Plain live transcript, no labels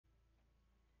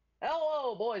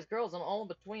Hello, boys, girls, and all in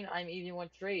between. I'm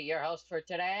Evie13, your host for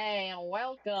today, and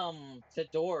welcome to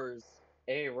Doors,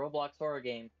 a Roblox horror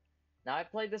game. Now, I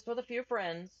played this with a few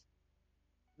friends.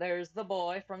 There's the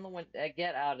boy from the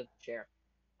get out of the chair.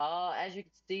 As you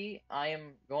can see, I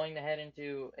am going to head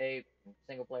into a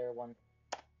single player one.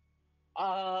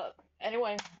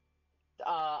 Anyway,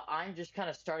 I'm just kind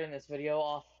of starting this video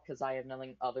off because I have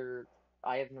nothing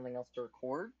else to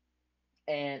record.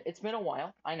 And it's been a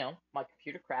while. I know, my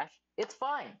computer crashed. It's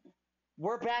fine.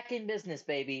 We're back in business,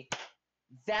 baby.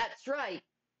 That's right.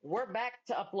 We're back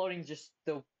to uploading just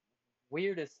the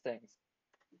weirdest things.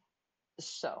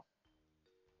 So,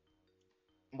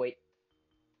 wait.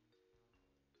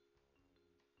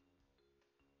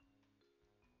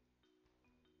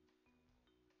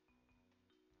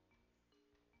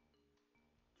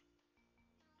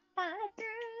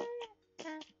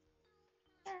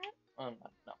 Oh,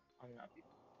 no, I'm not.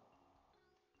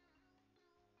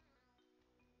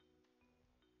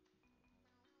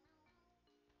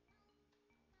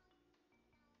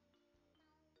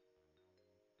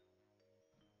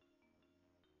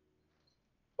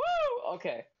 Woo!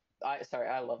 Okay. Sorry,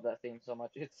 I love that theme so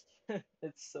much. It's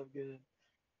it's so good.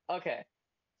 Okay.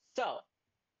 So,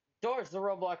 Doors, the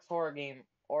Roblox horror game,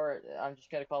 or I'm just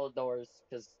gonna call it Doors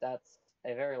because that's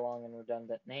a very long and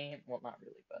redundant name. Well, not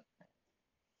really, but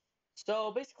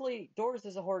so basically, Doors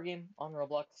is a horror game on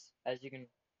Roblox, as you can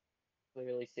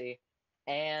clearly see.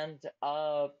 And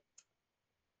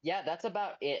yeah, that's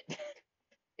about it.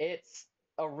 It's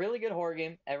a really good horror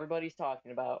game everybody's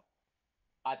talking about.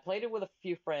 I played it with a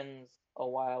few friends a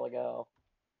while ago,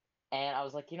 and I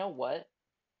was like, you know what?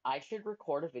 I should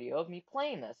record a video of me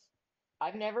playing this.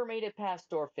 I've never made it past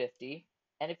door 50,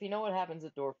 and if you know what happens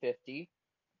at door 50,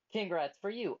 congrats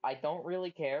for you. I don't really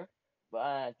care, but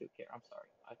I do care. I'm sorry.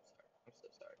 I'm sorry. I'm so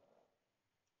sorry.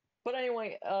 But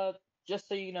anyway, just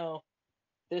so you know,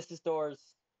 this is Doors.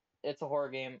 It's a horror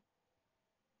game.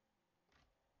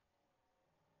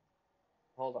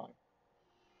 Hold on.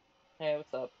 Hey,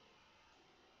 what's up?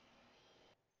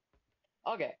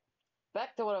 Okay,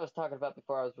 back to what I was talking about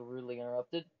before I was rudely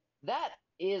interrupted. That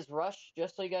is Rush,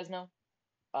 just so you guys know.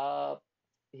 Uh,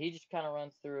 he just kind of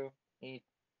runs through. He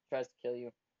tries to kill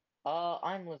you.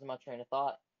 I'm losing my train of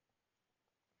thought.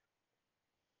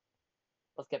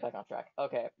 Let's get back on track.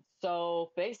 Okay,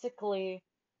 so basically,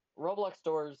 Roblox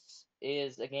Doors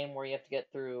is a game where you have to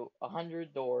get through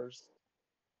 100 doors,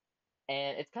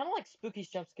 and it's kind of like Spooky's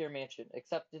Jump Scare Mansion,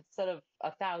 except instead of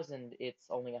 1,000, it's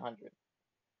only 100.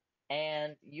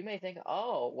 And you may think,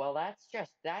 oh, well, that's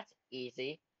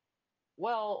easy.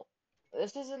 Well,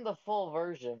 this isn't the full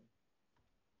version.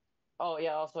 Oh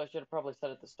yeah, also I should have probably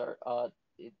said at the start.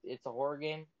 It's a horror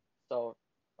game, so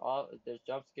there's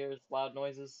jump scares, loud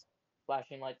noises,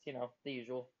 flashing lights, the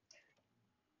usual.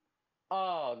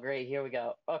 Oh, great, here we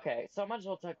go. Okay, so I might as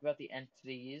well talk about the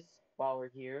entities while we're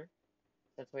here,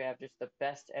 since we have just the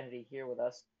best entity here with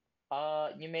us.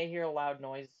 You may hear a loud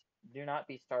noise. Do not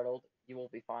be startled. You will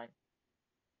be fine.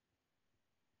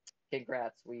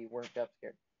 Congrats, we weren't jump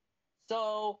scared.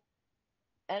 So,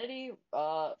 entity,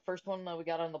 first one that we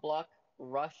got on the block,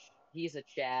 Rush. He's a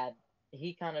Chad.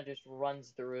 He kind of just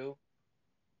runs through.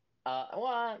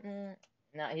 Well,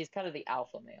 no, he's kind of the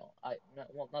alpha male. No,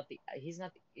 well, not the. He's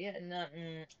not the. Yeah, no,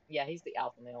 yeah, he's the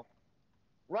alpha male.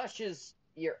 Rush is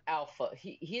your alpha.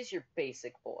 He's your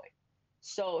basic boy.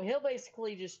 So he'll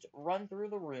basically just run through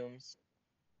the rooms,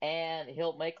 and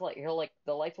he'll like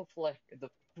the lights will flick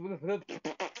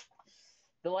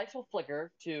the lights will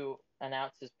flicker to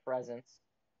announce his presence.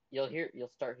 You'll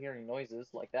start hearing noises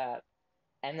like that.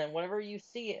 And then whenever you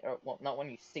see it, or well, not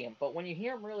when you see him, but when you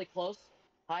hear him really close,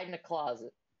 hide in a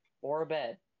closet or a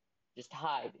bed. Just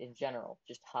hide in general.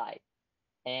 Just hide.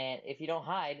 And if you don't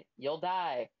hide, you'll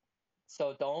die.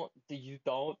 So don't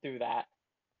do that.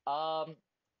 Um,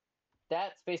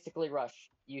 that's basically Rush.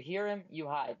 You hear him, you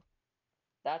hide.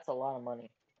 That's a lot of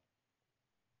money.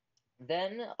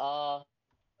 Then,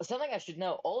 something I should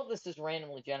know. All of this is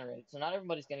randomly generated, so not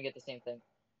everybody's gonna get the same thing.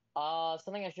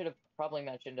 Something I should have probably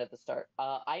mentioned at the start.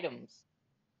 Items.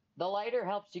 The lighter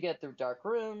helps you get through dark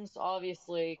rooms,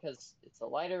 obviously, because it's a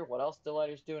lighter. What else do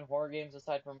lighters do in horror games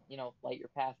aside from, light your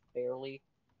path barely?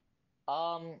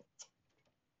 Um,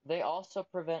 they also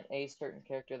prevent a certain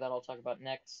character that I'll talk about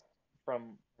next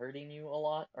from hurting you a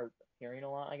lot, or appearing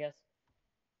a lot, I guess.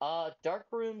 Dark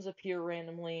rooms appear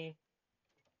randomly.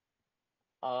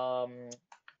 Um,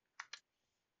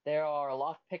 there are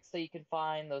lock picks that you can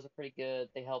find. Those are pretty good.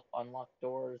 They help unlock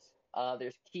doors.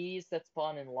 There's keys that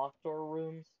spawn in locked door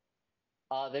rooms.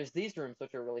 There's these rooms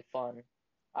which are really fun.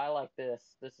 I like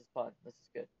this. This is fun. This is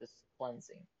good. This is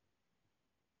cleansing.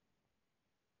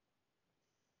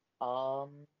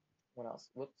 What else?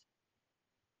 Whoops.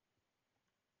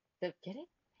 The getting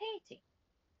painting.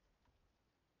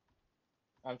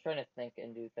 I'm trying to think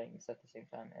and do things at the same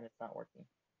time, and it's not working.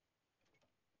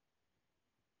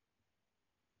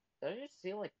 Did I just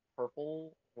see like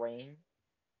purple rain?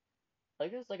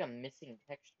 Like there's like a missing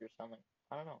texture or something.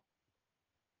 I don't know.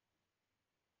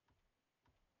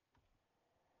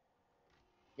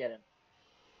 Get him.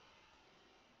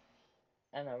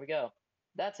 And there we go.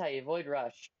 That's how you avoid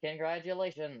rush.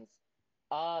 Congratulations.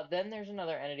 Then there's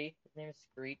another entity. His name is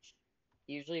Screech.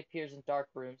 He usually appears in dark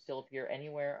rooms. He'll appear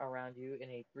anywhere around you in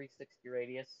a 360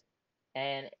 radius,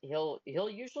 and he'll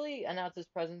usually announce his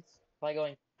presence by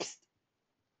going, "Psst,"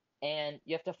 and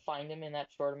you have to find him in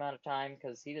that short amount of time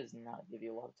because he does not give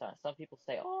you a lot of time. Some people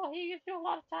say, "Oh, he gives you a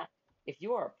lot of time." If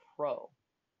you are a pro,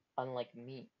 unlike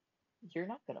me, you're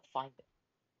not gonna find him.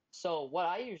 So what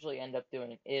I usually end up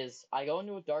doing is I go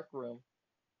into a dark room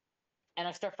and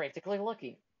I start frantically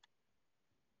looking.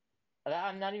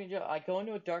 I'm not even joking. I go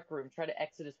into a dark room, try to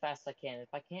exit as fast as I can.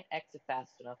 If I can't exit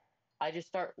fast enough, I just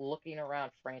start looking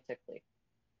around frantically.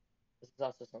 This is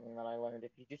also something that I learned. If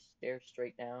you just stare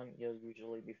straight down, you'll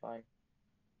usually be fine.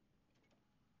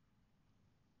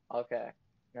 Okay.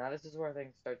 Now this is where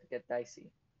things start to get dicey.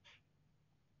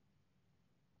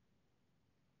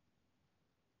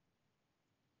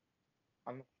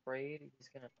 I'm afraid he's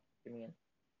gonna give me in.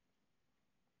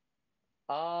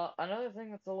 Another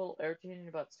thing that's a little irritating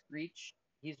about Screech,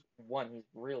 he's one, he's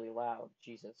really loud,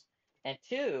 Jesus. And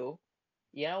two,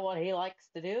 you know what he likes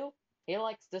to do? He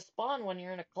likes to spawn when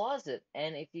you're in a closet.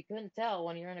 And if you couldn't tell,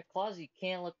 when you're in a closet, you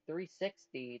can't look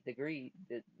 360 degree.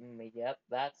 Yep,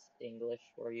 that's English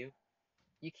for you.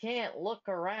 You can't look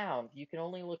around. You can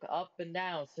only look up and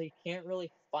down, so you can't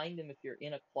really find him if you're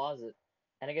in a closet.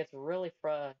 And it gets really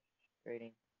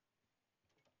frustrating.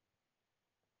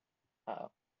 Uh-oh.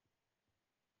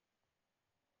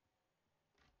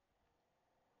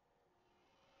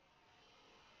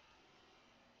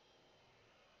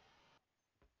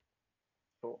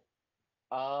 Cool.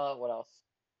 What else?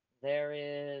 There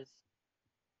is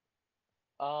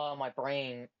my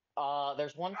brain.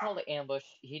 There's one called Ambush.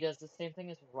 He does the same thing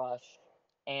as Rush,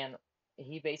 and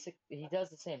he does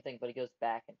the same thing, but he goes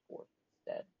back and forth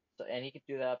instead. So and he could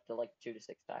do that up to like 2 to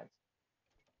 6 times.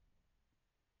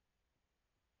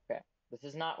 Okay, this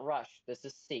is not Rush. This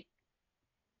is Seek.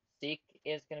 Seek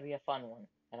is gonna be a fun one,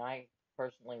 and I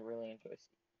personally really enjoy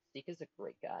Seek. Seek is a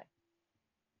great guy.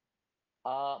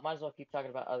 Might as well keep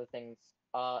talking about other things.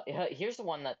 Here's the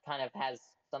one that kind of has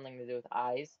something to do with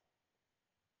eyes.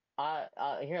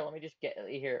 Here, let me just get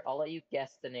here. I'll let you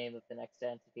guess the name of the next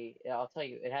entity. I'll tell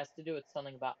you, it has to do with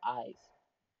something about eyes.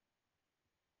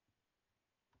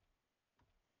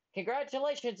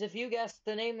 Congratulations if you guessed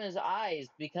the name is Eyes,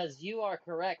 because you are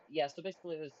correct. Yeah, so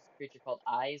basically there's this creature called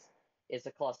Eyes. It's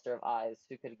a cluster of eyes.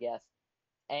 Who could have guessed?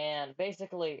 And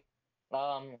basically,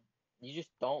 um, you just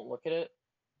don't look at it,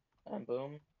 and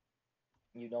boom,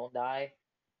 you don't die.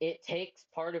 It takes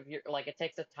part of your, like, it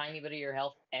takes a tiny bit of your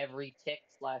health every tick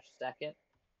slash second.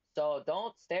 So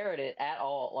don't stare at it at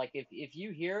all. Like if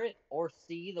you hear it or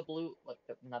see the blue, like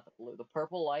not the blue, the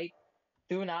purple light,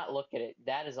 do not look at it.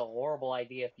 That is a horrible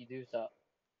idea if you do so.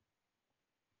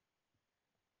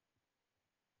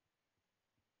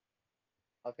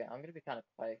 Okay, I'm gonna be kind of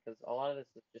quiet because a lot of this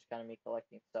is just kind of me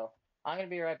collecting. So I'm gonna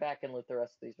be right back and loot the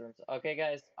rest of these rooms. Okay,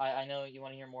 guys, I know you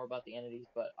want to hear more about the entities,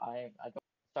 but I don't.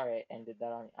 Sorry, I ended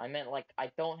that on. I meant like I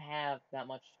don't have that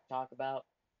much to talk about.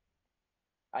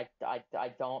 I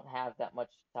don't have that much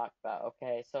to talk about.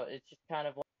 Okay, so it's just kind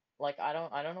of like I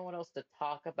don't know what else to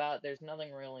talk about. There's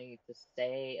nothing really to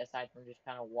say aside from just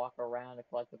kind of walk around and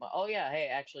collect them. Oh yeah, hey,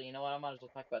 actually, you know what? I might as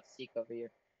well talk about Seek over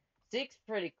here. Seek's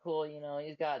pretty cool. You know,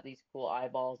 he's got these cool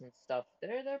eyeballs and stuff.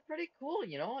 They're pretty cool.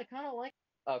 You know, I kind of like.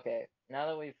 Okay, now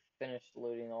that we've finished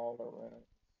looting all the rooms,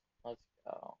 let's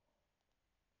go.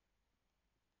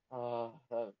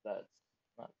 That's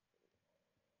not.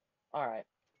 All right.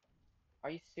 Are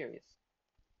you serious?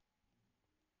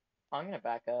 I'm gonna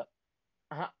back up.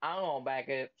 I'm gonna back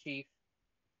up, Chief.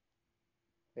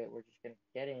 Okay, we're just gonna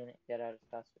get in, get out as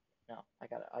fast as we can. No, I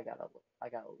gotta loot.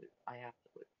 I have to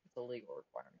loot. It's a legal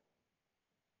requirement.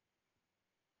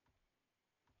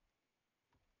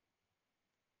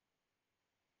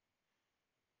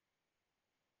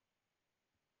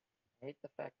 I hate the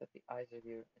fact that the eyes are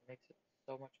here. It makes it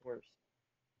so much worse.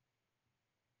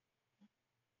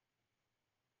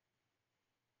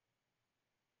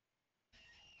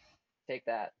 Take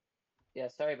that. Yeah,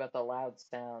 sorry about the loud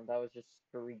sound. That was just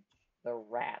Screech, the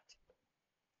rat.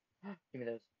 Give me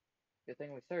those. Good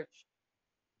thing we searched.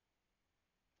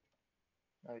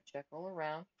 Now we check all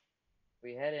around.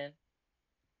 We head in.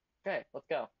 Okay, let's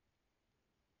go.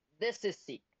 This is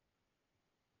Seek.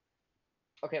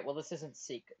 Okay, well, this isn't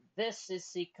Seek. This is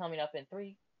Seek coming up in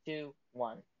 3, 2,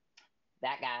 1.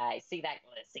 That guy. See that?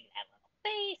 See that little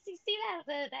face? See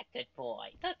that good boy?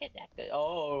 Look at that good.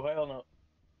 Oh, hell no.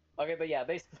 Okay, but yeah,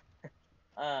 basically,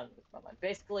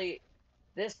 basically,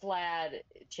 this lad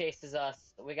chases us.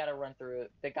 We gotta run through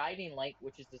it. The guiding light,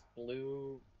 which is this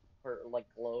blue or like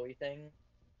glowy thing.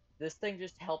 This thing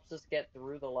just helps us get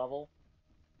through the level.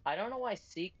 I don't know why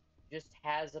Seek just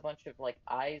has a bunch of like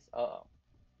eyes. Oh,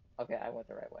 okay, I went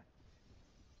the right way.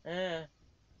 Eh,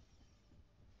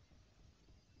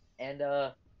 and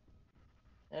uh,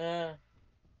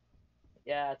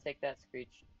 yeah, take that,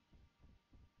 Screech.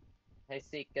 Hey,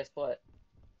 Seek, guess what?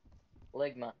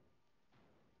 Ligma,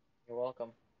 you're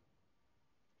welcome.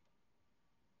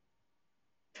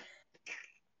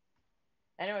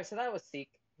 Anyway, so that was Seek.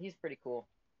 He's pretty cool.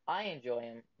 I enjoy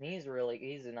him. He's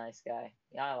a nice guy.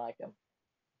 Yeah, I like him.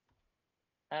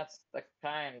 That's the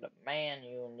kind of man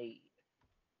you need.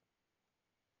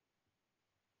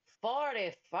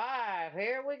 45,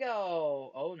 here we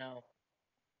go. Oh no.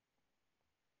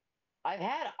 I've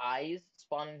had eyes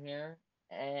spawning here,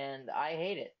 and I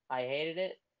hate it. I hated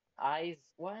it. Eyes,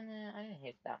 well, nah, I didn't hate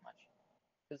it that much.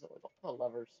 Because the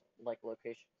lovers, like,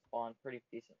 location spawn pretty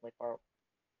decently far.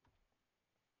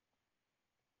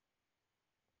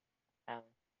 Alley.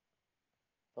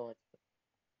 So let's,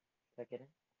 should I get in?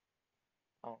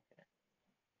 Oh, okay.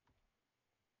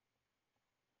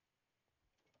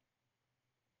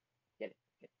 Get it,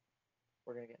 get it.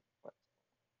 We're gonna get it. What?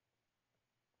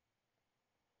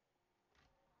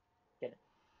 Get it.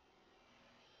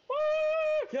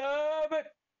 Damn it!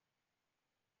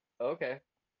 Okay.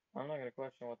 I'm not gonna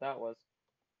question what that was.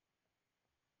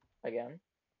 Again.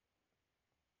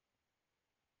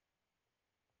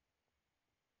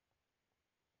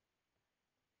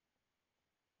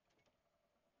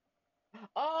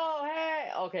 Oh, hey!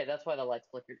 Okay, that's why the lights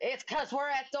flickered. It's because we're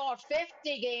at door 50,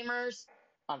 gamers!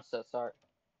 I'm so sorry.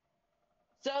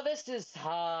 So this is,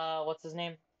 what's his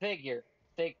name? Figure.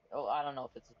 Oh, I don't know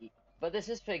if it's a he. But this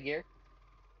is Figure.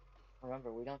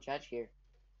 Remember, we don't judge here.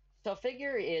 So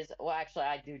Figure is, well, actually,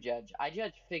 I do judge. I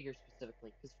judge Figure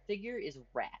specifically, because Figure is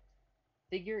rat.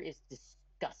 Figure is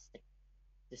disgusting.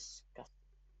 Disgusting.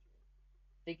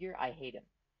 Figure, I hate him.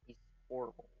 He's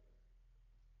horrible.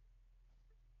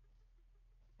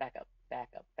 Back up, back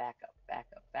up, back up, back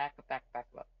up, back up, back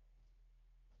up.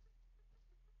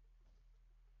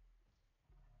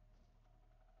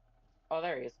 Oh,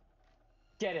 there he is.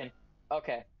 Get in.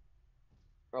 Okay.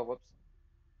 Oh, whoops.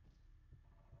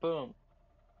 Boom.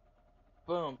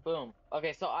 Boom, boom.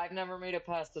 Okay, so I've never made it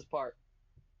past this part.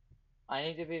 I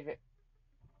need to be.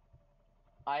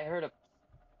 I heard a,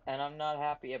 and I'm not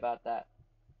happy about that.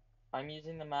 I'm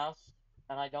using the mouse,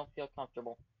 and I don't feel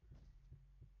comfortable.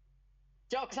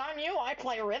 Joke's on you! I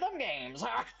play rhythm games.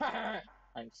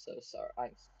 I'm so sorry.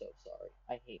 I'm so sorry.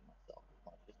 I hate myself.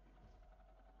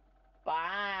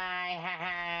 Bye,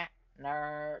 haha,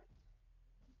 nerd.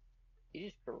 You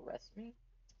just caressed me?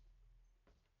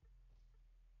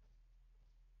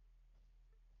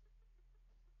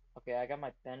 Okay, I got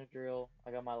my Benadryl.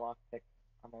 I got my lockpick.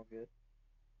 I'm all good.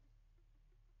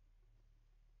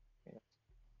 Okay,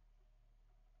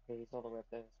 okay, he's all the way up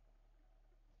there.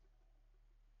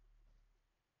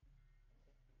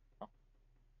 Oh.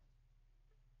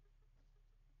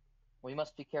 We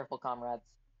must be careful, comrades.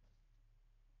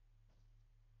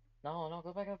 No, no,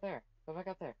 go back up there. Go back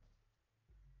up there.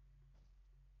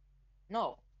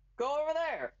 No, go over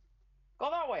there. Go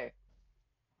that way.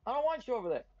 I don't want you over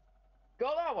there.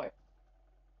 Go that way.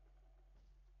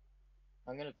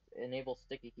 I'm gonna enable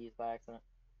sticky keys by accident.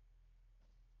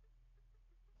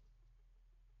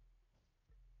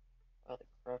 Oh, the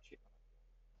crouchy.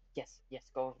 Yes, yes,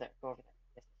 go over there. Go over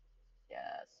there. Yes,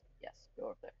 yes, yes, yes, go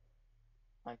over there.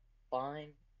 I'm fine.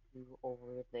 You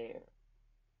over there.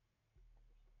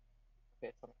 Okay,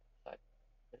 it's on the other side.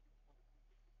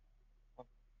 Oh,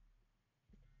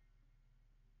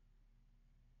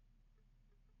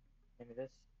 maybe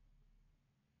this.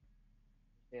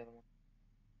 Here's the other one.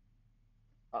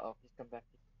 Uh-oh, he's come back.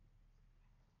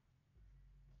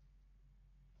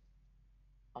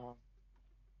 Um,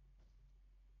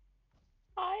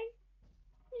 I,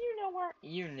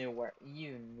 you knew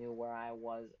where I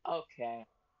was. Okay.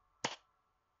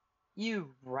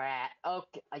 You rat.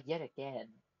 Okay, yet again.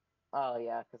 Oh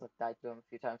yeah, because I've died to him a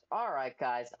few times. Alright,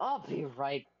 guys, I'll be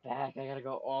right back. I gotta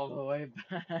go all the way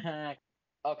back.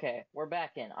 Okay, we're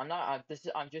back in. I'm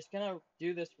just gonna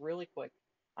do this really quick.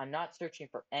 I'm not searching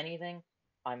for anything.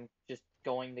 I'm just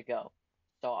going to go.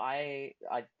 So I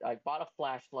bought a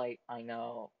flashlight. I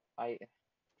know.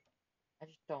 I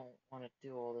just don't want to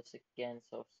do all this again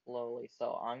so slowly,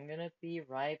 so I'm gonna be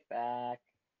right back.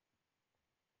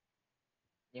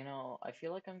 You know, I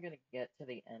feel like I'm gonna get to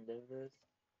the end of this,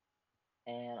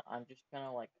 and I'm just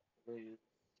gonna, like, lose,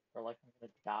 or, like, I'm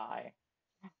gonna die.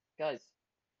 Guys,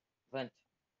 vent,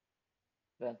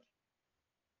 vent.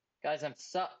 Guys, I'm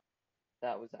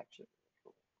That was actually really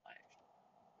cool. I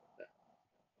actually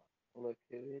that. Look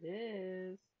who it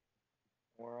is.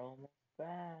 We're almost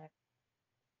back.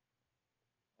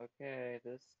 Okay,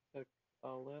 this took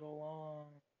a little long.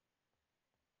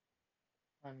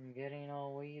 I'm getting a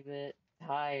wee bit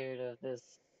tired of this.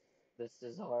 This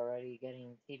is already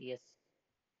getting tedious.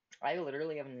 I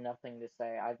literally have nothing to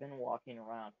say. I've been walking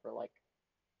around for like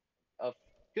a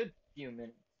good few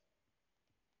minutes.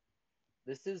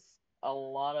 This is a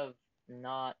lot of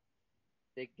not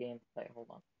big gameplay. Hold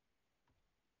on.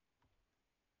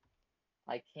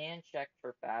 I can check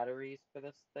for batteries for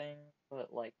this thing,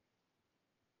 but like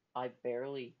I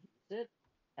barely use it,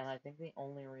 and I think the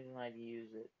only reason I'd use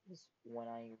it is when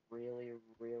I really,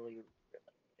 really, really need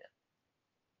it.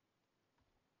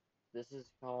 This has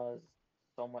caused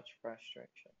so much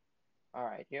frustration.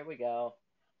 Alright, here we go.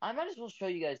 I might as well show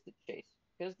you guys the chase,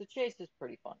 because the chase is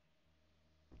pretty fun.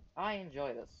 I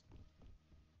enjoy this.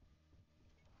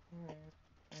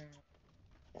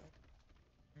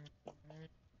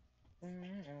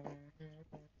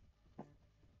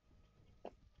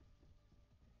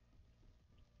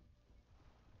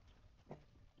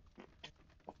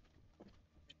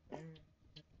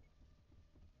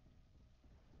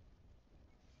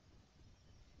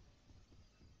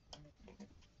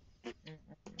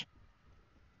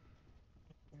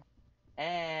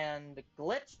 And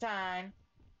glitch time!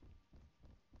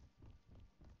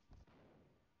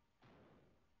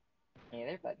 Hey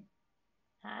there, buddy.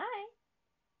 Hi!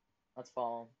 Let's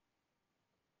follow him.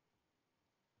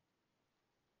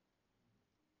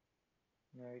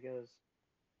 There he goes.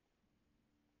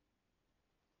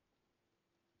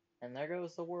 And there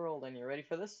goes the world, and you ready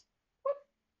for this? Whoop.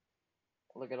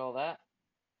 Look at all that.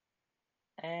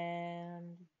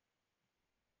 And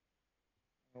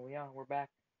here we are, we're back.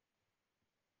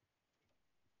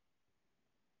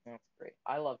 That's great.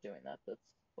 I love doing that. That's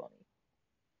funny.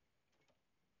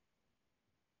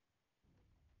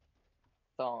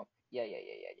 Thonk. Yeah. I get it.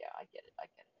 I get it. I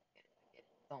get it. I get it.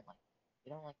 Don't like me.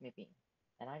 You don't like me being here.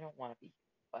 And I don't want to be here.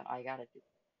 But I gotta do it.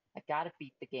 I gotta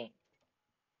beat the game.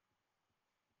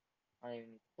 I don't even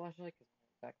need the flashlight because I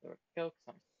know exactly where to go because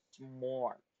I'm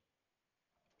smart.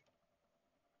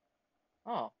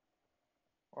 Oh,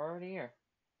 we're already here.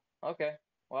 Okay.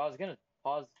 Well, I was gonna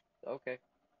pause. Okay.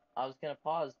 I was gonna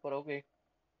pause, but okay.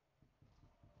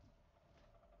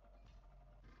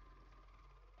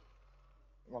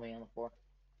 Let me on the floor.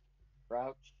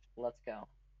 Crouch. Let's go.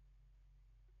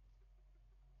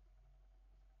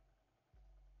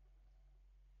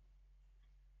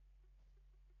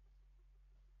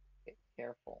 Okay,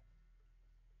 careful.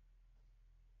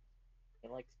 He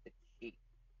likes to cheat.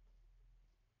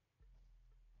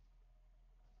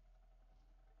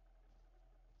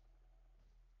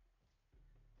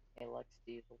 He likes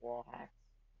to use wall hacks.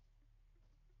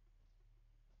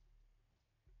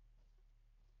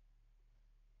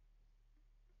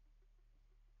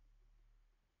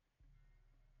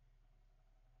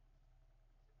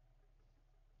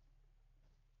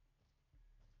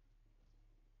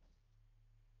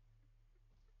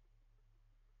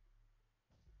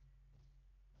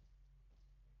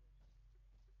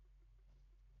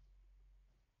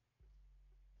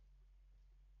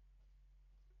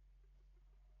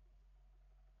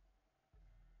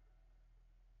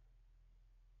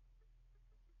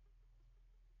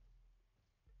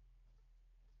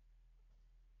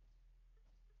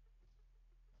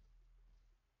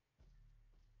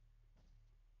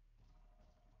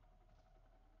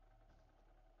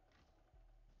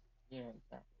 You know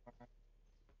exactly.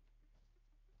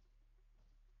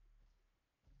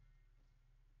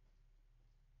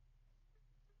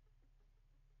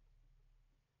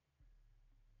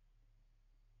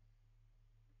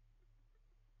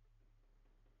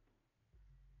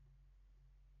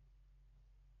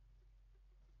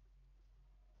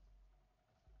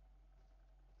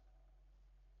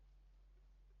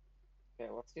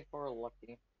 Okay, let's see if we're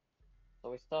lucky.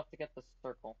 So we still have to get the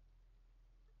circle.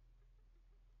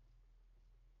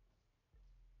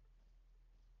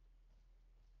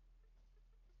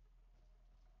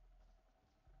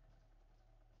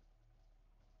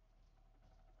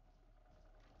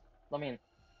 Let me in.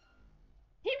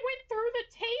 He went through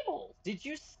the table! Did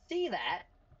you see that?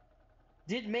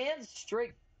 Did man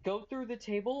straight go through the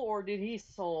table or did he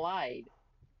slide?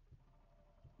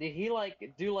 Did he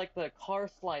like do like the car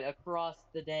slide across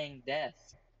the dang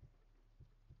desk?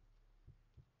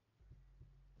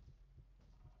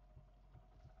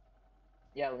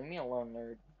 Yeah, leave me alone,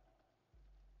 nerd.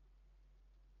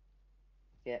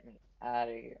 Get me out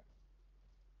of here.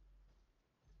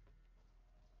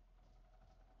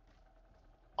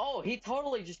 Oh, he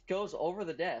totally just goes over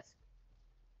the desk.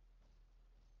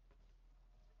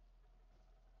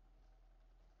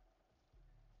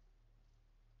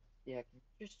 Yeah, can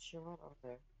you just chill out over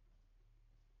there?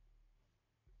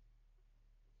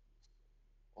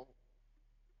 Oh,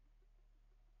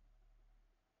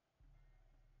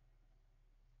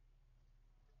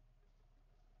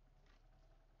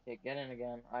 okay, get in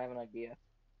again. I have an idea.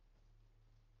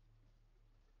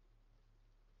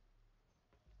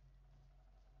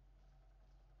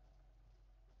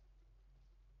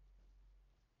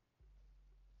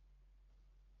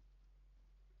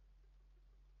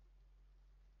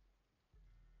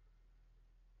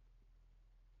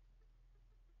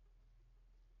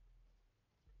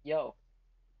 Yo.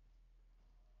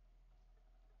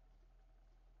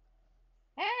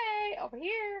 Hey, over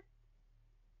here.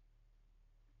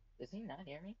 Does he not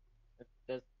hear me? Or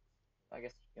does I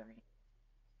guess he hear me?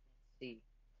 Let's see.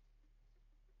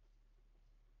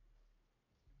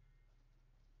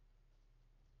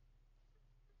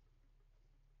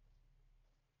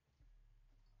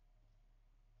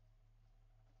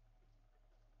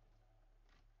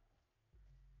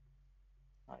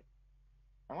 Like,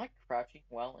 am I crouching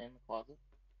well in the closet?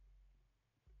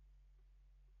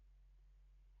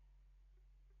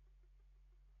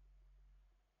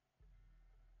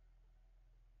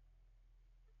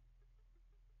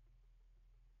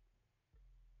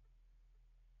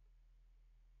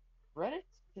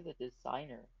 Credits to the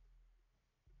designer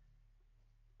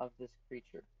of this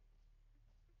creature.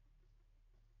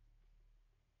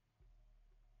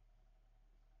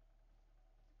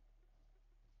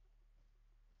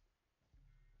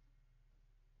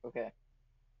 Okay.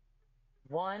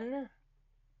 One.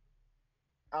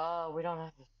 We don't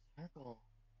have the circle.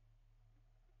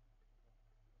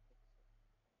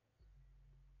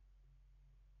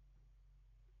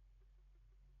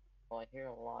 Well, I hear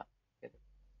a lot.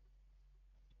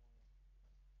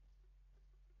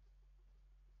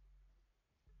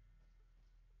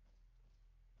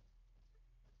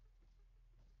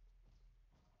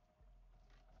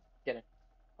 Get in.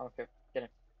 I don't care. Get in.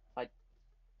 Hide.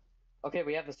 Okay,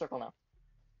 we have the circle now.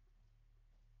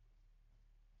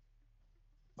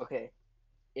 Okay.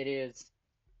 It is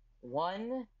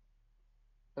 1,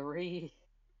 3,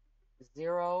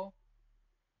 0,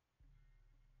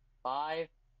 5.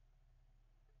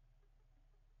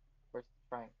 Where's the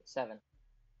triangle? 7.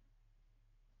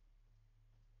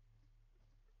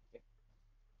 Okay.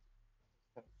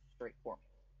 Come straight for me.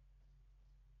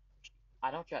 I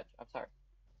don't judge. I'm sorry.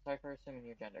 Sorry for assuming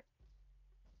your gender.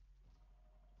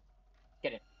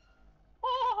 Get in.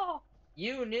 Oh!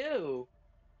 You knew.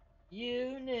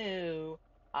 You knew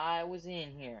I was in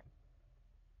here.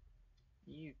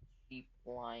 You cheap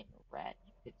lying rat.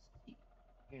 You could see.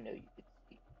 You know you could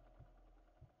see.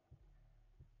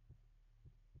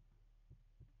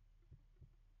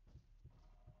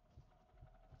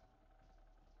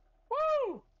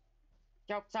 Woo!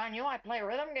 Joke's on you. I play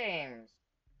rhythm games.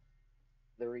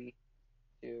 3,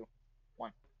 2,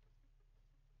 1.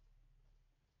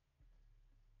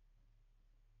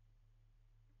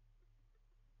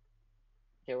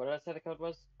 Okay, what did I say the code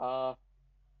was?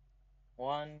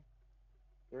 1,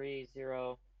 3,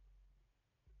 0,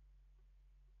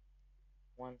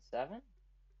 1, 7?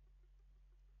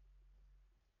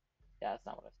 Yeah, that's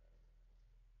not what I said.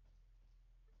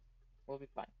 We'll be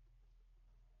fine.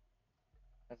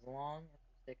 As long as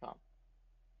we stay calm.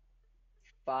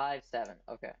 5, 7.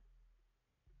 Okay.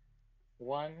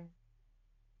 1,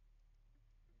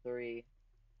 3,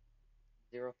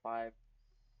 0, 5,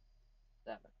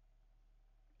 7.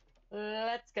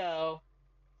 Let's go.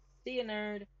 See you,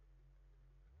 nerd.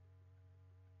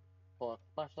 Pull out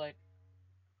the flashlight.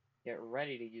 Get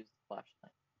ready to use the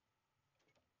flashlight.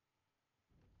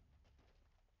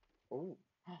 Ooh.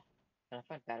 Can I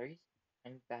find batteries? I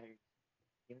need batteries.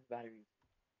 Give me batteries.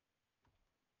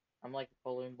 I'm like the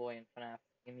balloon boy in FNAF.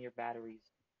 Give me your batteries.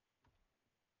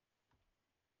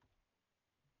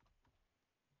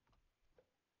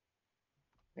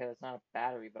 Okay, that's not a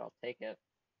battery, but I'll take it.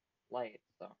 Light,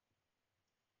 so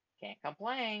can't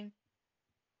complain.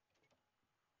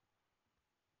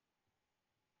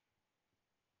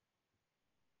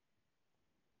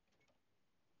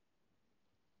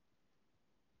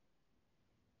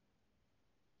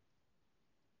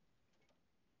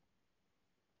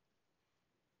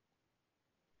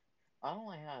 I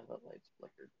only have the lights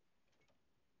flickered.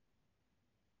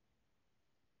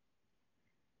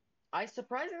 I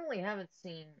surprisingly haven't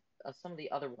seen some of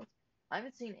the other ones. I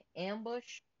haven't seen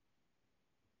Ambush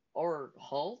or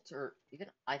Halt or even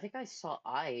I think I saw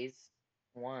Eyes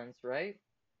once, right?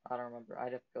 I don't remember.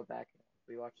 I'd have to go back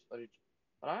and rewatch footage,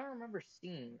 but I don't remember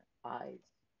seeing Eyes.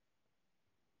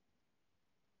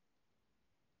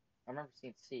 I remember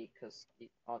seeing C because he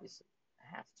obviously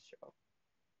has to show up.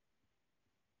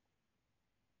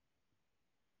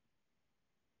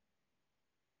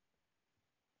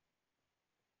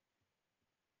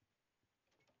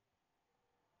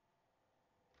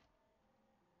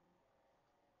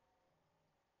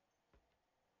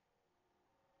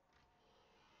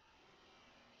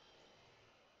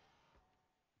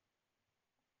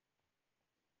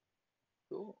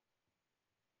 Cool.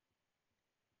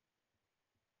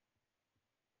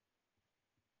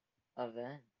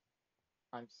 Event.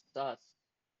 I'm sus.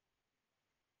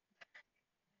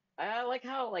 I like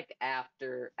how like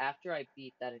after I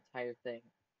beat that entire thing,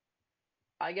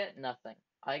 I get nothing.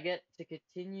 I get to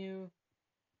continue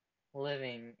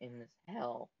living in this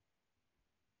hell.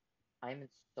 I'm in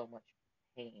so much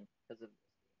pain because of this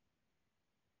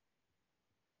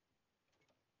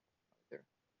game. Arthur,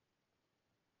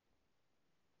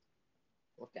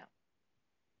 look down.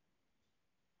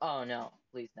 Oh no,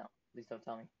 please no. Please don't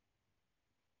tell me.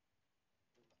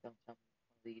 Please don't tell me one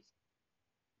of these.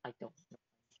 I don't know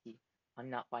the key. I'm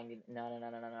not finding no no no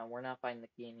no no no. We're not finding the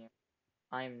key in here.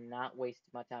 I'm not wasting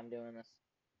my time doing this.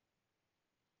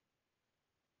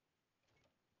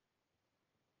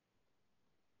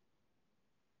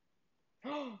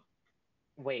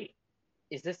 Wait,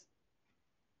 is this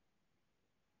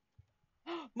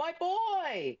my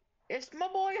boy? It's my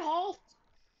boy Halt.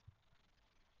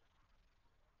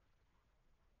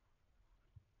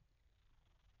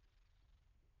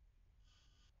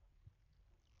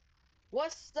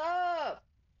 What's up?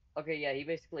 Okay, yeah, he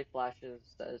basically flashes,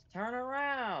 says, turn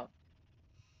around.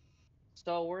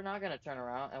 So we're not gonna turn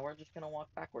around and we're just gonna walk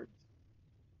backwards.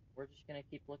 We're just gonna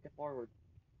keep looking forward.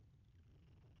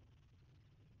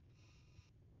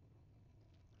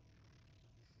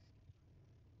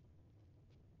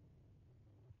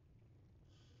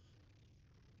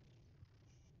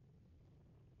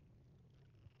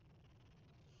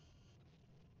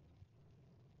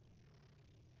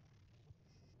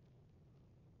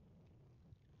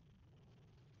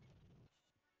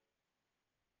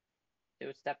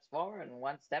 Two steps forward and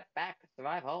one step back.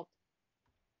 Survive Halt.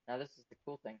 Now this is the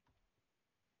cool thing.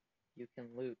 You can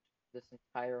loot this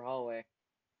entire hallway.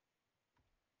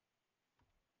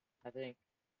 I think.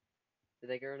 Did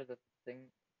they get rid of the thing?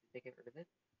 Did they get rid of it?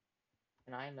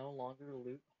 Can I no longer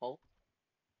loot Halt?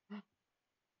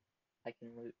 I can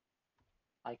loot.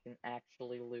 I can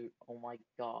actually loot. Oh my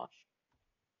gosh.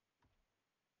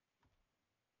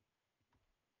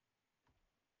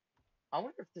 I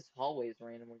wonder if this hallway is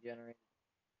randomly generated.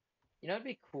 You know, it'd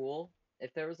be cool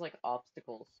if there was like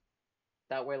obstacles.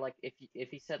 That way, like if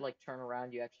he said like turn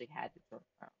around, you actually had to turn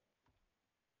around.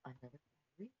 Another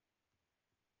battery?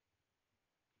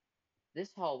 This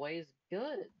hallway is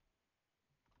good.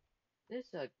 This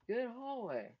is a good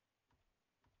hallway.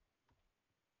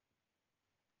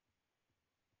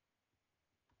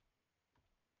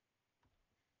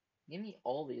 Give me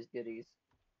all these goodies.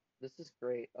 This is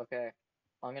great. Okay.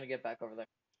 I'm gonna get back over there.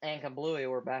 And Kablooey,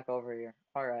 we're back over here.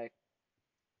 Alright.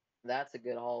 That's a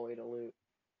good hallway to loot.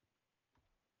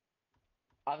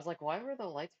 I was like, why were the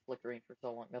lights flickering for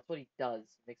so long? That's what he does.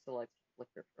 He makes the lights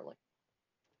flicker for like.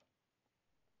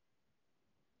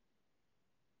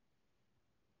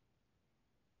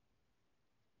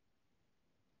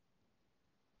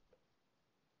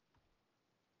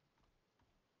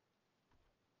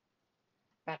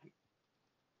 Battery.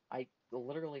 I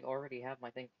literally already have my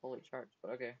thing fully charged,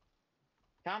 but okay.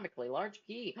 Comically large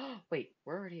key. Wait,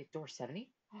 we're already at door 70?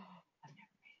 I've never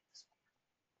made it this far.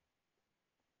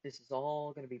 This is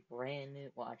all gonna be brand new.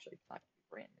 Well, actually, it's not gonna be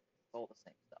brand new. It's all the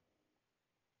same stuff.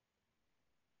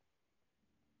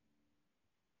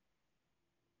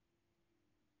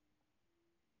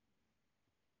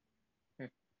 Hmm.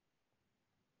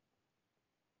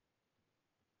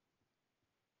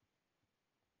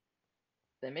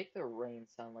 They make the rain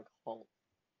sound like halt.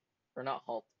 Or not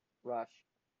halt, rush.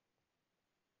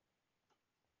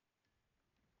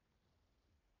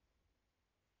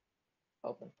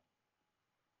 Open.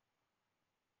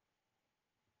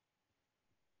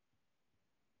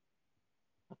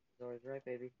 It's always right,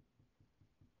 baby.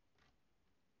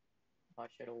 Oh, I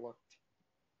should have looked.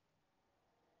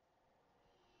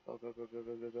 Go, go, go, go,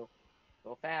 go, go, go.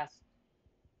 Go fast.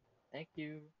 Thank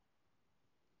you.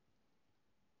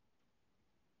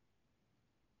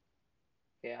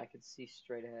 Okay, I can see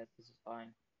straight ahead. This is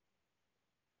fine.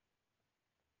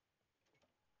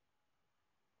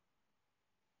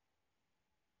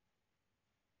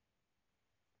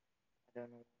 I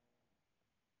don't know.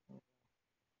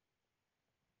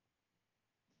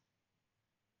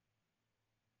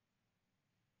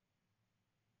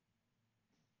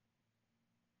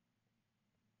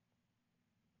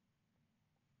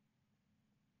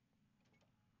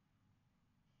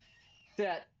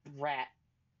 That rat.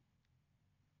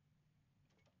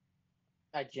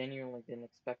 I genuinely didn't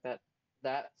expect that.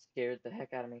 That scared the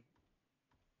heck out of me.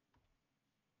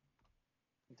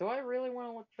 Do I really want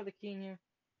to look for the key in here?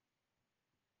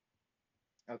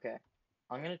 Okay.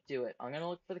 I'm gonna do it. I'm gonna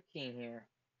look for the key in here.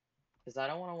 Because I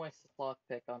don't want to waste the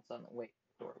lockpick on something. Wait,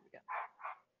 door again.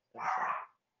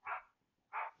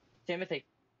 Timothy.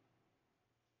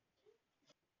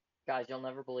 Guys, you'll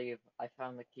never believe I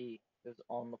found the key. It was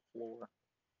on the floor.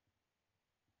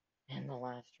 In the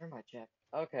last room I checked.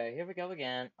 Okay, here we go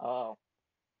again. Oh.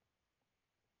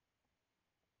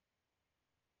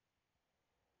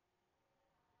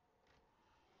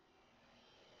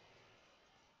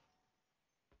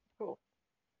 Cool.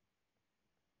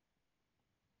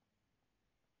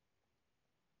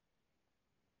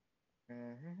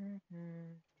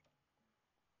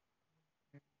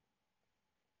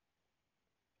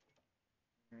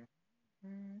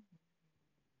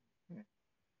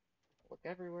 Look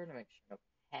everywhere to make sure no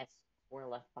pests were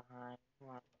left behind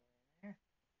while we were in there.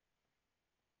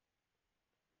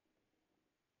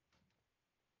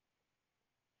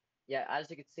 Yeah, as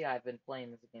you can see, I've been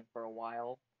playing this game for a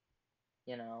while.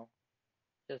 You know,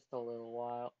 just a little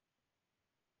while.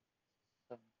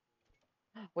 So,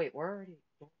 wait, we're already.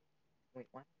 Wait,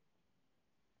 what?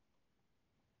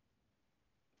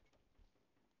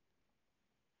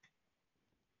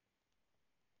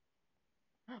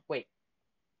 Wait,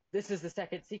 this is the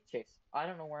second seek chase. I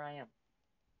don't know where I am.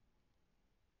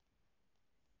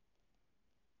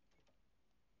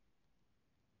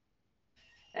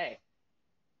 Hey,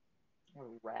 what a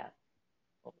rat.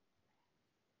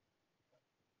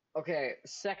 Okay,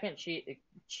 second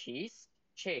cheese?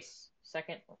 Chase.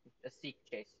 Second a seek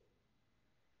chase.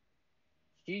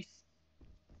 Cheese.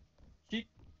 Cheek.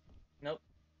 Nope.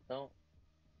 Don't.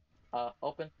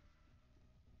 Open.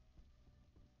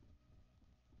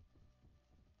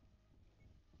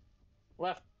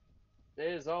 Left. It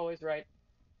is always right.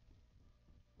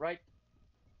 Right.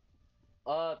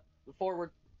 Uh, forward.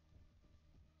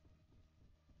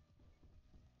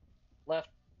 Left.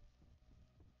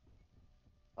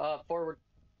 Forward.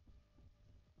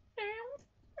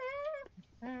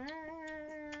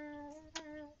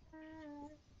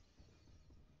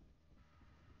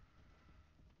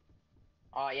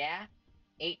 Oh yeah?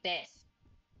 Eat this.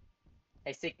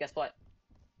 Hey, Seek, guess what?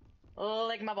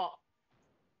 Lick my ball.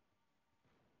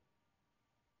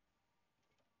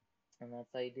 And that's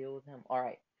how you deal with him.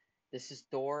 Alright. This is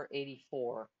door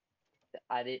 84.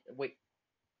 I did. Wait.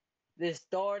 This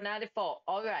door 94.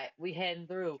 Alright, we heading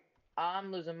through.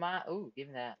 I'm losing my. Ooh, give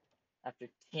me that. After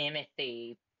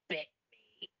Timothy bit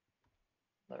me.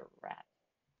 The rat.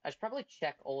 I should probably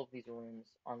check all of these rooms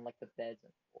on, like, the beds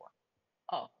and floor.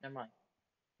 Oh, never mind.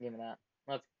 Give me that.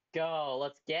 Let's go.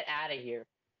 Let's get out of here.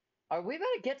 Are we about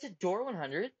to get to door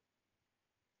 100?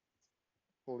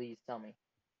 Please tell me.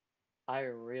 I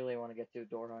really want to get to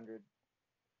door 100.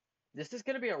 This is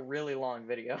going to be a really long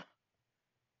video.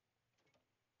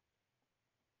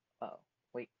 Uh oh.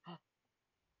 Wait.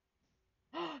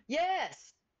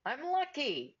 Yes! I'm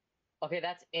lucky! Okay,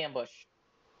 that's ambush.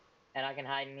 And I can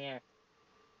hide in here.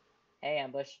 Hey,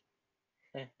 ambush.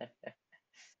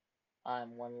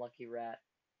 I'm one lucky rat.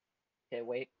 Okay,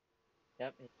 wait.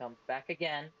 Yep, he comes back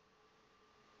again.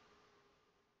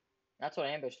 That's what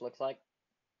ambush looks like.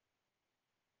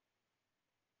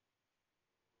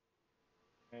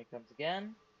 Here he comes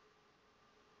again.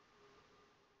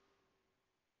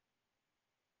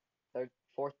 Third,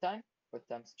 fourth time? Fourth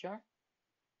time's the charm?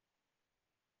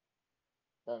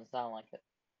 Doesn't sound like it.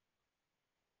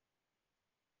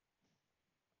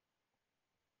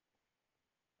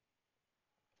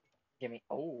 Give me.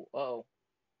 Oh, oh.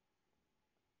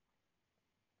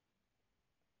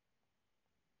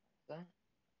 That?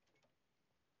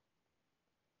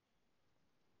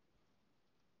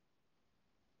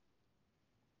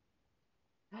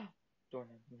 Door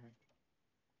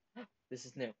 99. This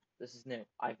is new. This is new.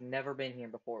 I've never been here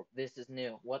before. This is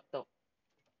new. What the?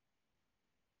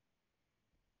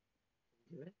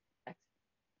 Do it? X,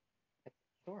 X,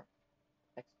 sure.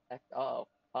 X, X, uh-oh.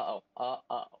 Uh-oh.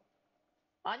 Uh-oh.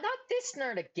 Not this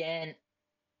nerd again!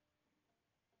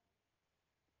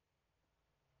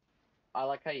 I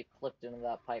like how you clipped into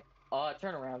that pipe.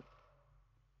 Turn around.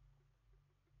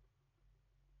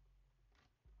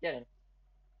 Get in.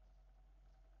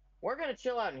 We're gonna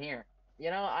chill out in here. You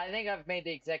know, I think I've made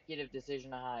the executive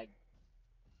decision to hide.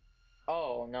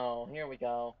 Oh no, here we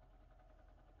go.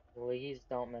 Please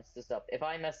don't mess this up. If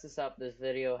I mess this up, this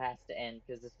video has to end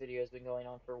because this video has been going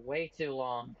on for way too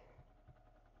long.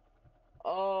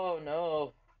 Oh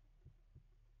no.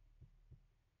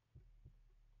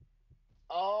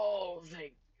 Oh,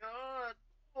 thank God.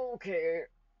 Okay.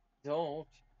 Don't.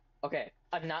 Okay,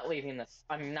 I'm not leaving this.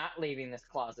 I'm not leaving this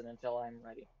closet until I'm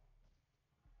ready.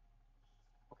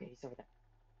 Okay, he's over there.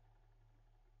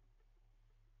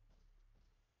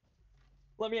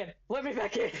 Let me in. Let me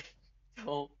back in.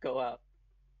 Don't go out.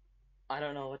 I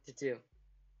don't know what to do.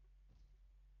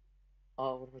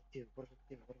 Oh, what do I do? What do I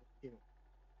do? What do I do?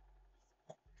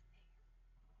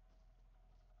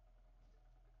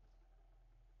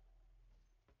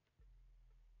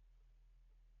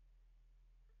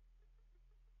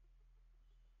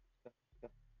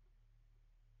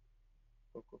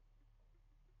 Go, go, go,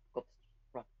 go, go.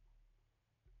 Run.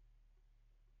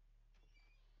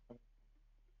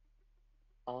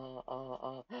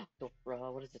 Don't,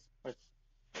 what is this? What is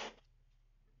this?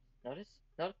 Notice?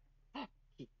 Notice?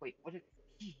 Key. Wait, what is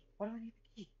key? Why do I need the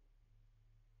key?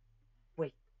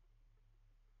 Wait,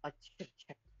 I should have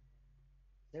checked.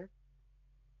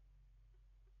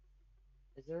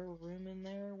 Is there a room in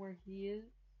there where he is?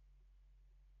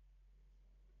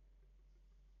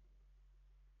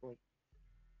 Wait,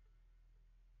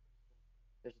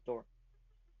 there's a door.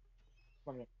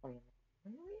 Let me in. Let me in.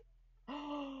 Let me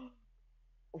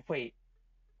in. Wait.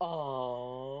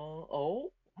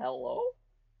 Oh. Hello.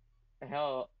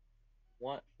 Hello.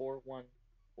 1 4 1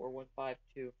 4 1 5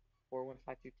 2 4 1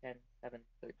 5 2 10 7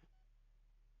 30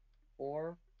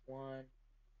 4 1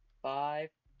 5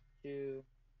 2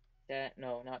 10.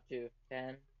 No, not 2.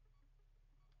 10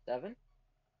 7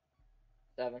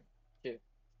 7 2.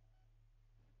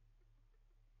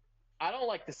 I don't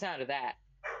like the sound of that.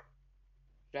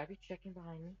 Should I be checking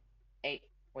behind me? 8.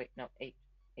 Wait, no, 8.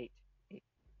 8. 8.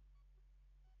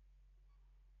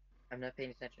 I'm not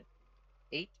paying attention.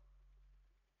 8.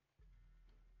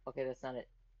 Okay, that's not it.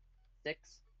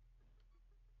 6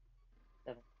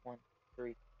 7 1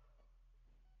 3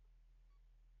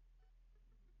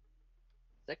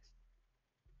 6.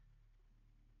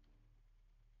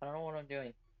 I don't know what I'm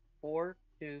doing. 4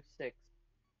 2 6.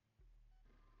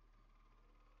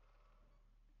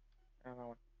 I don't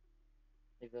know.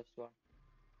 Leave those two on.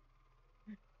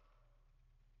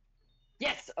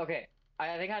 Yes. Okay.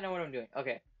 I think I know what I'm doing.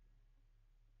 Okay.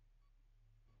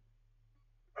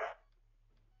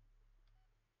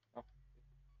 Oh.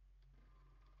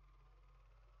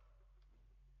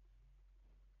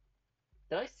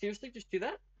 Did I seriously just do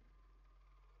that?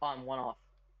 On one off.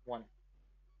 One.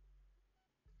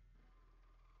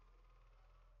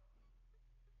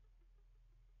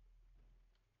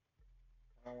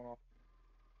 On one off.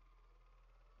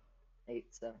 8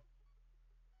 7.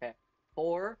 Okay.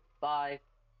 4 5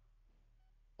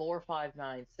 4 5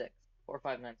 9 6. 4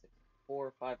 5 9 6.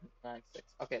 4 5 9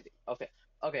 6. Okay. Okay.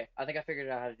 Okay. I think I figured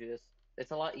out how to do this.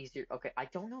 It's a lot easier. Okay. I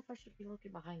don't know if I should be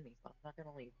looking behind me, but I'm not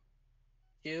gonna leave.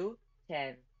 2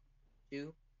 10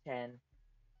 2 10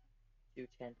 2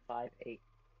 10 5 8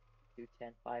 2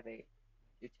 10 5 8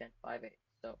 2 10 5 8.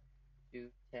 So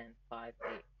 2 10 5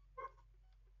 8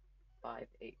 5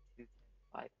 8 2 10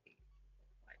 5 8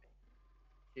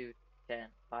 2 10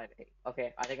 5 8.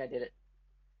 Okay, I think I did it.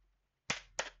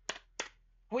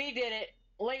 We did it,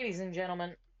 ladies and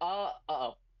gentlemen.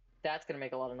 Uh-oh. That's gonna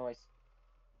make a lot of noise.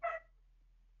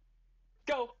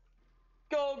 Go!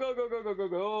 Go, go, go, go, go, go,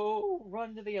 go!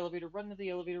 Run to the elevator, run to the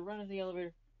elevator, run to the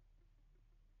elevator.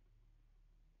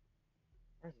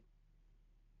 Where is he?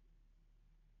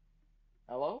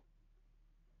 Hello?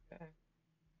 Okay.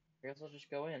 I guess I'll just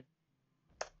go in.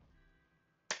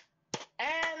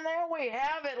 And there we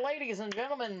have it, ladies and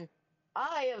gentlemen.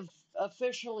 I have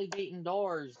officially beaten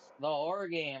Doors, the horror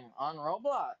game on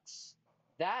Roblox.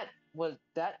 That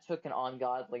took an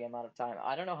ungodly amount of time.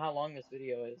 I don't know how long this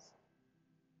video is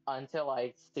until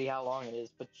I see how long it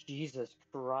is, but Jesus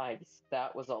Christ,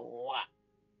 that was a lot.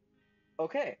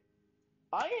 Okay,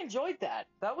 I enjoyed that.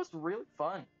 That was really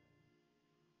fun.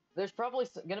 There's probably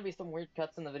gonna be some weird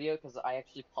cuts in the video because I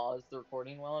actually paused the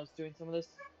recording while I was doing some of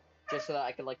this, just so that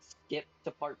I could like skip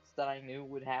to parts that I knew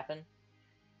would happen.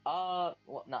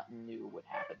 Well, not knew would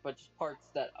happen, but just parts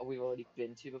that we've already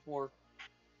been to before.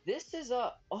 This is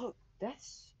oh,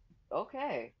 that's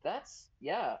okay. That's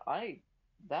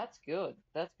good.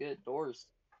 That's good. Doors.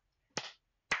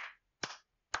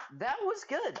 That was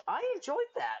good. I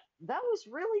enjoyed that. That was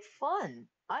really fun.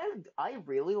 I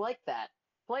really like that.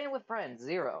 Playing with friends,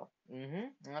 0.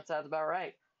 That sounds about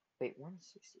right. Wait,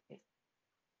 168.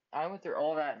 I went through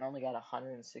all that and only got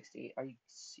 160. Are you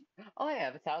Oh, yeah, I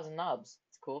have 1,000 knobs.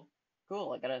 It's cool.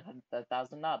 Cool, I got a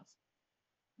 1,000 knobs.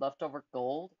 Leftover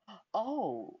gold?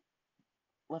 Oh,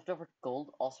 leftover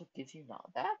gold also gives you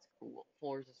knobs. That's cool.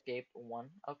 Floors Escape 1.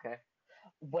 Okay.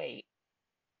 Wait,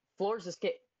 Floors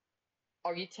Escape.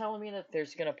 Are you telling me that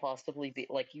there's gonna possibly be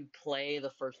like you play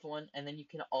the first one and then you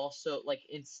can also like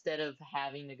instead of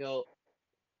having to go,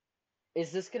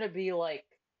 is this gonna be like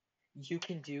you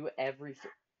can do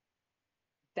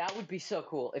that would be so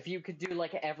cool if you could do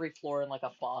like every floor in like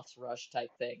a boss rush type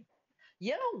thing.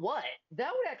 You know what?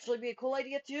 That would actually be a cool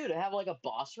idea too to have like a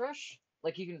boss rush.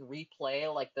 Like you can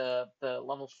replay like the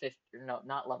level 50 or no,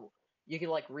 not level. You can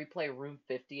like replay room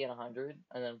 50 and 100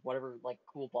 and then whatever like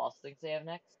cool boss things they have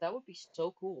next. That would be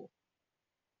so cool.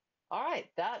 All right,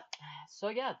 that so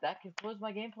yeah, that concludes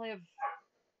my gameplay of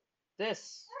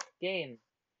this game.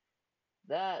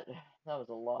 That that was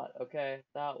a lot. Okay,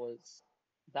 that was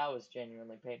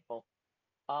genuinely painful.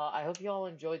 I hope you all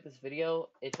enjoyed this video.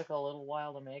 It took a little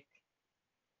while to make.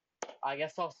 I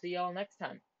guess I'll see y'all next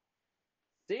time.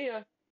 See ya!